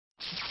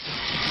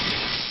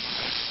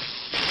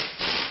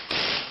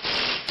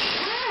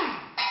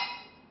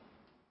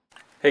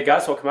Hey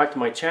guys, welcome back to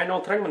my channel.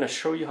 Today I'm going to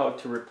show you how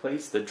to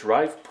replace the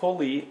drive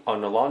pulley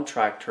on a lawn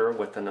tractor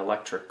with an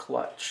electric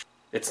clutch.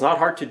 It's not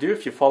hard to do.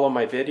 If you follow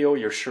my video,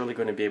 you're surely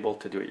going to be able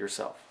to do it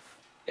yourself.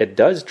 It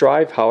does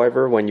drive,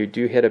 however, when you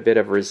do hit a bit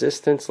of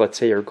resistance, let's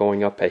say you're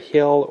going up a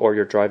hill or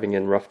you're driving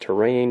in rough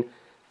terrain,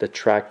 the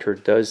tractor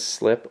does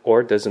slip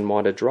or doesn't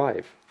want to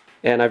drive.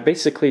 And I've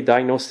basically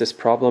diagnosed this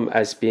problem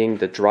as being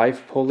the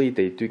drive pulley.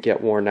 They do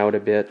get worn out a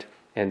bit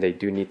and they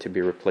do need to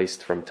be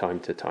replaced from time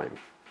to time.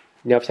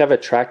 Now if you have a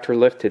tractor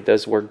lift, it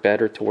does work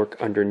better to work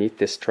underneath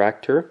this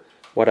tractor.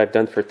 What I've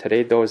done for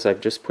today though is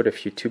I've just put a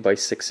few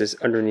 2x6s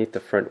underneath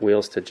the front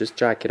wheels to just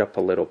jack it up a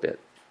little bit.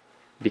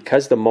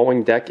 Because the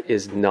mowing deck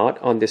is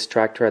not on this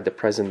tractor at the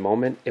present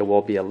moment, it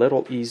will be a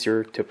little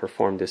easier to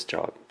perform this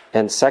job.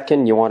 And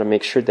second, you want to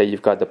make sure that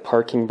you've got the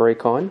parking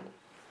brake on.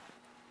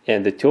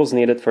 And the tools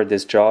needed for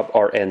this job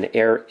are an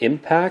air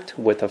impact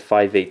with a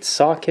 5/8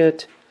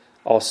 socket,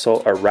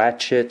 also a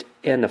ratchet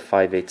and a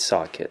 5/8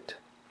 socket.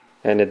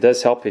 And it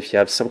does help if you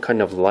have some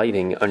kind of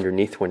lighting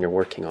underneath when you're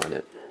working on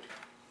it.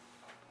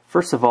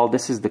 First of all,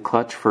 this is the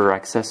clutch for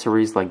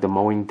accessories like the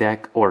mowing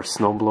deck or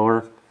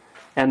snowblower.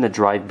 And the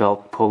drive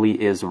belt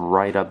pulley is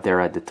right up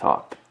there at the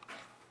top.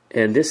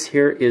 And this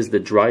here is the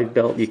drive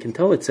belt. You can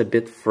tell it's a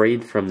bit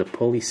frayed from the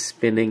pulley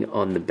spinning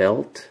on the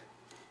belt.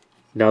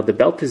 Now the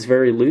belt is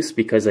very loose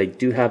because I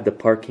do have the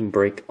parking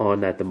brake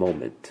on at the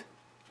moment.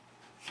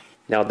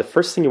 Now the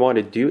first thing you want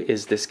to do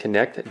is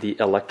disconnect the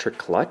electric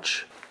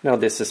clutch. Now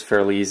this is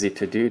fairly easy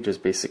to do.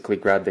 Just basically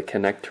grab the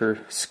connector,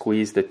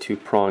 squeeze the two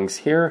prongs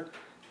here,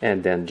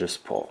 and then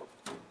just pull.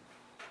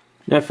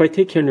 Now if I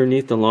take you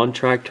underneath the lawn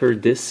tractor,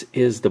 this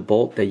is the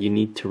bolt that you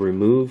need to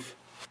remove.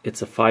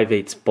 It's a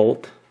 5/8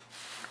 bolt.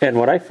 And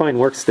what I find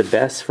works the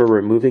best for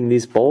removing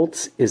these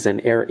bolts is an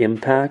air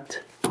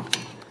impact.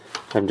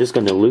 I'm just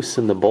going to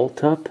loosen the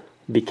bolt up.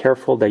 Be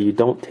careful that you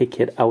don't take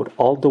it out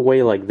all the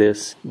way like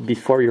this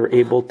before you're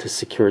able to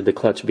secure the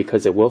clutch,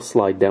 because it will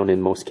slide down in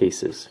most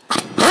cases.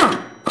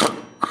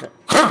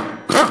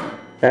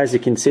 As you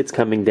can see, it's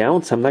coming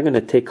down, so I'm not going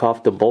to take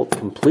off the bolt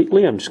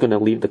completely. I'm just going to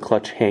leave the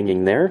clutch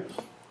hanging there.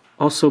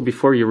 Also,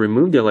 before you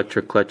remove the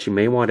electric clutch, you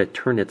may want to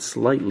turn it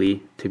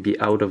slightly to be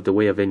out of the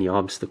way of any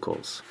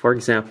obstacles. For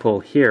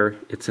example, here,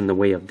 it's in the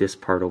way of this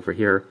part over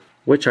here,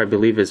 which I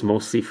believe is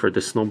mostly for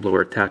the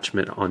snowblower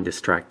attachment on this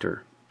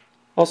tractor.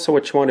 Also,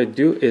 what you want to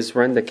do is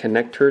run the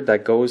connector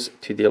that goes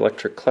to the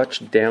electric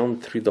clutch down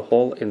through the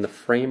hole in the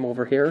frame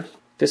over here.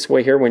 This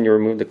way here, when you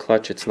remove the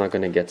clutch, it's not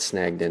going to get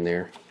snagged in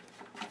there.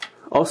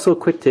 Also, a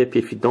quick tip,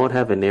 if you don't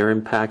have an air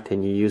impact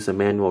and you use a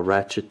manual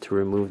ratchet to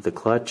remove the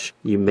clutch,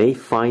 you may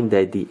find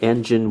that the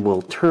engine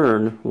will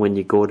turn when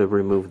you go to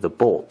remove the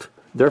bolt.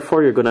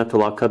 Therefore, you're going to have to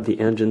lock up the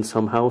engine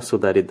somehow so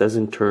that it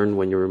doesn't turn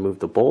when you remove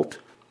the bolt.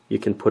 You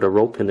can put a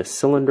rope in a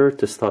cylinder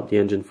to stop the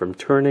engine from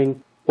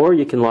turning, or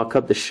you can lock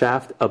up the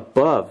shaft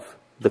above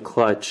the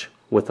clutch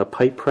with a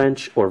pipe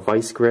wrench or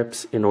vice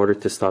grips in order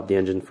to stop the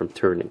engine from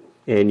turning.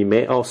 And you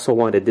may also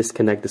want to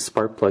disconnect the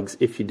spark plugs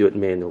if you do it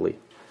manually.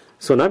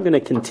 So now I'm going to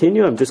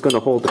continue. I'm just going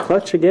to hold the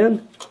clutch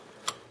again,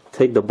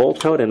 take the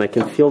bolt out, and I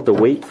can feel the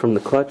weight from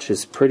the clutch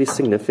is pretty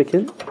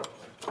significant.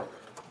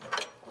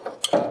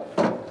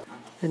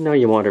 And now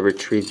you want to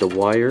retrieve the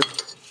wire.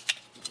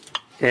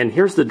 And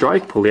here's the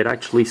drive pulley. It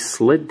actually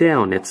slid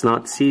down. It's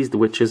not seized,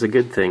 which is a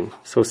good thing.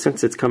 So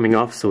since it's coming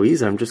off so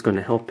easy, I'm just going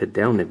to help it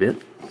down a bit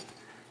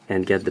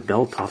and get the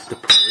belt off the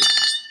pulley.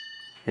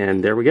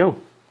 And there we go.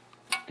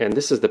 And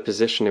this is the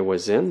position it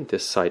was in,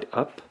 this side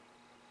up.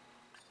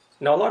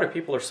 Now a lot of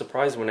people are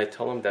surprised when I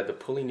tell them that the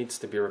pulley needs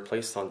to be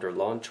replaced on their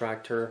lawn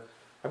tractor.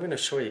 I'm going to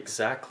show you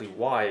exactly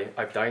why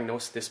I've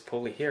diagnosed this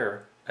pulley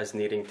here as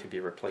needing to be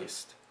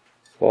replaced.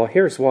 Well,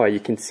 here's why. You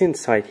can see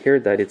inside here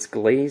that it's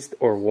glazed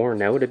or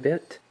worn out a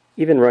bit.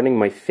 Even running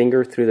my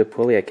finger through the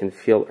pulley, I can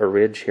feel a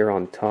ridge here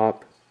on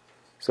top.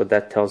 So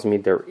that tells me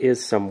there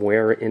is some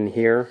wear in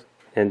here.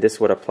 And this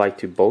would apply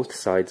to both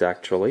sides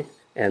actually,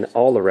 and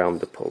all around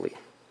the pulley.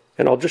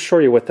 And I'll just show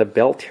you with the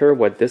belt here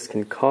what this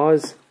can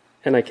cause.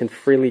 And I can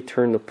freely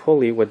turn the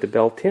pulley with the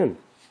belt in.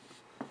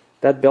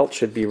 That belt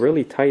should be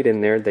really tight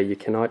in there that you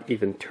cannot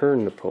even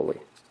turn the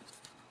pulley.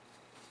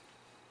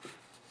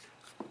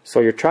 So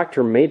your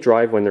tractor may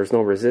drive when there's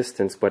no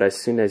resistance, but as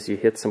soon as you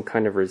hit some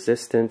kind of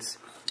resistance,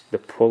 the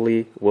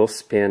pulley will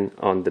spin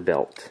on the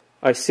belt.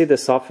 I see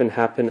this often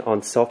happen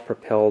on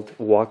self-propelled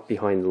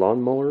walk-behind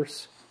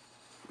lawnmowers.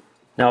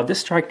 Now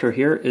this tractor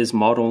here is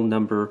model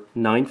number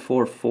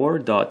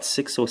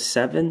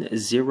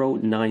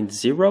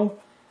 944.607090.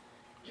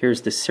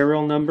 Here's the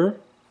serial number,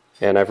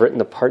 and I've written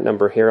the part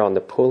number here on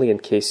the pulley in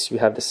case you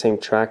have the same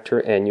tractor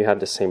and you have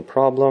the same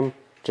problem.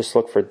 Just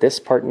look for this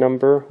part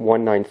number,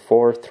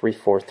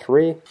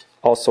 194343.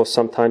 Also,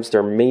 sometimes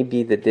there may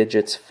be the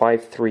digits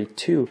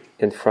 532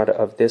 in front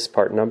of this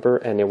part number,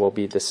 and it will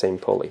be the same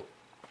pulley.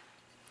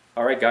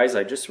 Alright guys,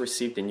 I just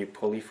received a new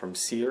pulley from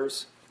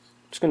Sears.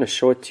 I'm just going to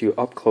show it to you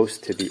up close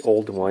to the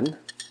old one.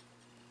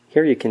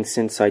 Here you can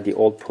see inside the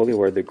old pulley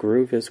where the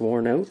groove is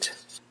worn out.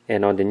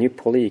 And on the new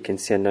pulley you can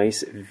see a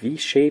nice V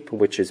shape,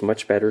 which is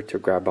much better to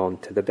grab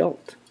onto the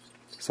belt.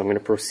 So I'm going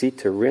to proceed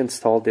to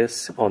reinstall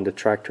this on the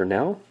tractor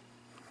now.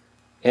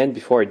 And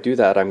before I do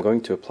that, I'm going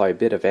to apply a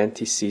bit of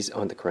anti-seize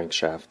on the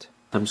crankshaft.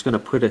 I'm just going to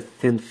put a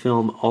thin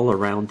film all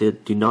around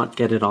it. Do not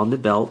get it on the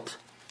belt.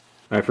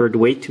 I've heard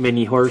way too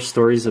many horror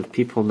stories of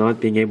people not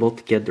being able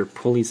to get their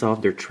pulleys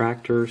off their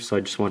tractor, so I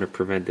just want to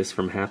prevent this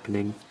from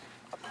happening.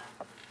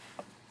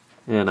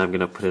 And I'm going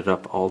to put it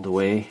up all the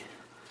way.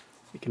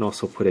 You can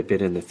also put a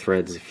bit in the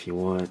threads if you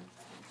want.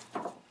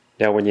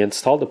 Now when you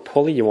install the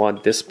pulley, you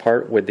want this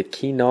part with the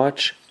key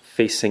notch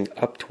facing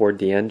up toward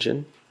the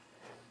engine.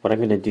 What I'm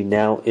going to do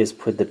now is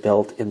put the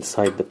belt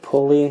inside the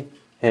pulley,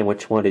 and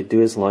what you want to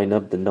do is line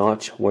up the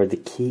notch where the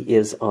key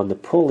is on the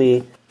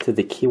pulley to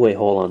the keyway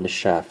hole on the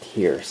shaft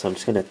here. So I'm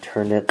just going to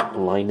turn it,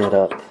 line it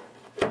up.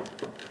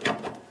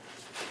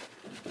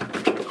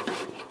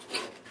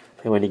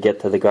 And when you get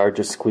to the guard,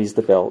 just squeeze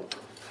the belt.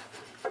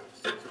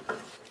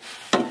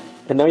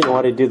 And now you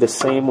want to do the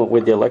same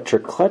with the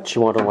electric clutch.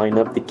 You want to line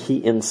up the key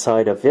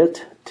inside of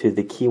it to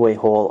the keyway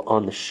hole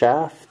on the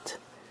shaft.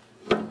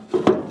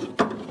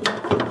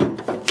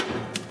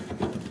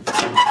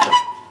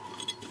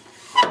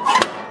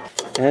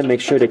 And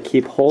make sure to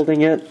keep holding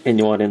it, and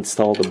you want to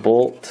install the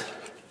bolt.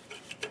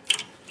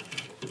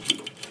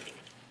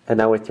 And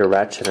now with your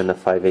ratchet and a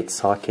 5/8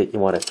 socket, you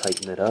want to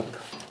tighten it up.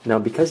 Now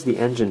because the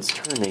engine's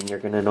turning, you're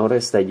going to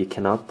notice that you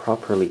cannot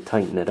properly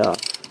tighten it up.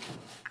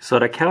 So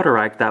to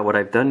counteract that, what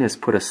I've done is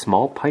put a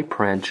small pipe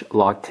wrench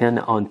locked in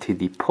onto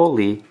the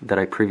pulley that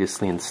I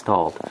previously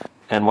installed.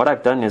 And what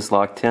I've done is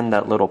locked in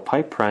that little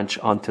pipe wrench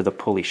onto the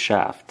pulley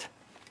shaft.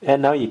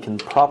 And now you can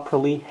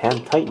properly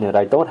hand tighten it.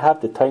 I don't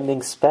have the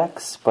tightening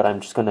specs, but I'm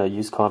just going to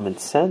use common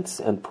sense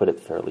and put it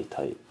fairly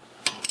tight.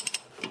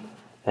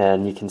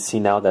 And you can see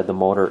now that the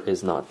motor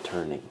is not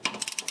turning.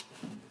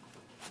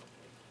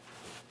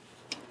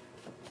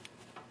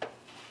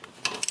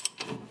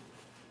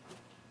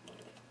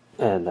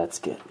 And that's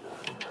good.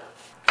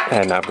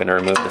 And now I'm going to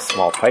remove the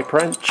small pipe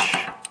wrench.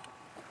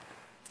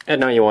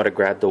 And now you want to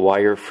grab the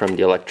wire from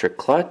the electric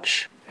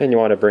clutch, and you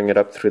want to bring it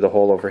up through the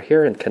hole over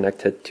here and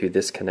connect it to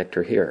this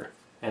connector here.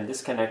 And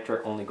this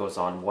connector only goes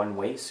on one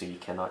way, so you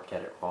cannot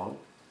get it wrong.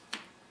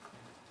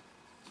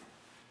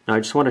 Now I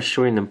just want to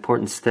show you an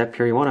important step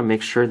here. You want to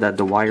make sure that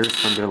the wires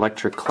from the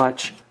electric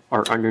clutch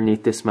are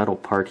underneath this metal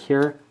part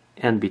here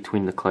and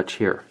between the clutch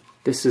here.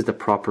 This is the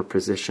proper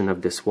position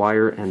of this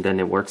wire, and then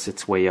it works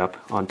its way up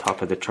on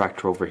top of the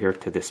tractor over here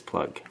to this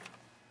plug.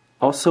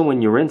 Also,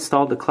 when you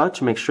reinstall the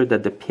clutch, make sure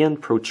that the pin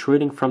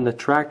protruding from the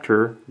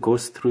tractor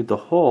goes through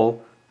the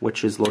hole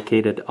which is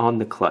located on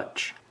the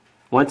clutch.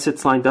 Once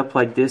it's lined up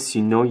like this,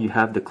 you know you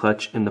have the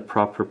clutch in the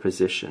proper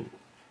position.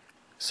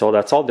 So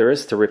that's all there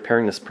is to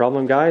repairing this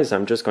problem, guys.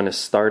 I'm just going to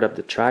start up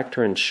the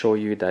tractor and show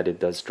you that it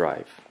does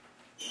drive.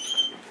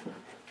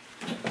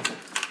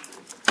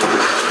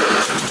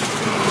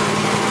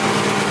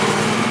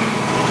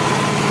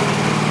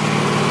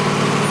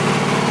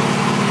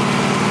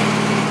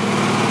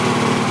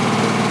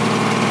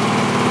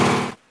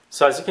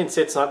 So as you can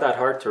see, it's not that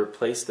hard to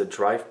replace the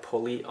drive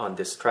pulley on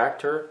this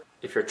tractor.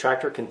 If your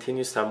tractor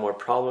continues to have more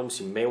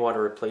problems, you may want to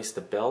replace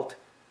the belt.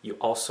 You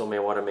also may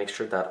want to make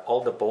sure that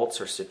all the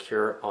bolts are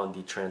secure on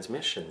the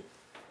transmission.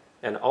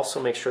 And also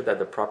make sure that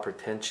the proper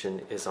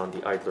tension is on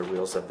the idler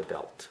wheels of the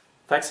belt.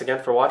 Thanks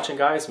again for watching,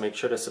 guys. Make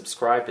sure to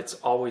subscribe. It's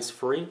always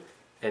free,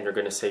 and you're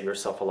going to save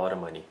yourself a lot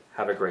of money.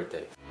 Have a great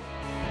day.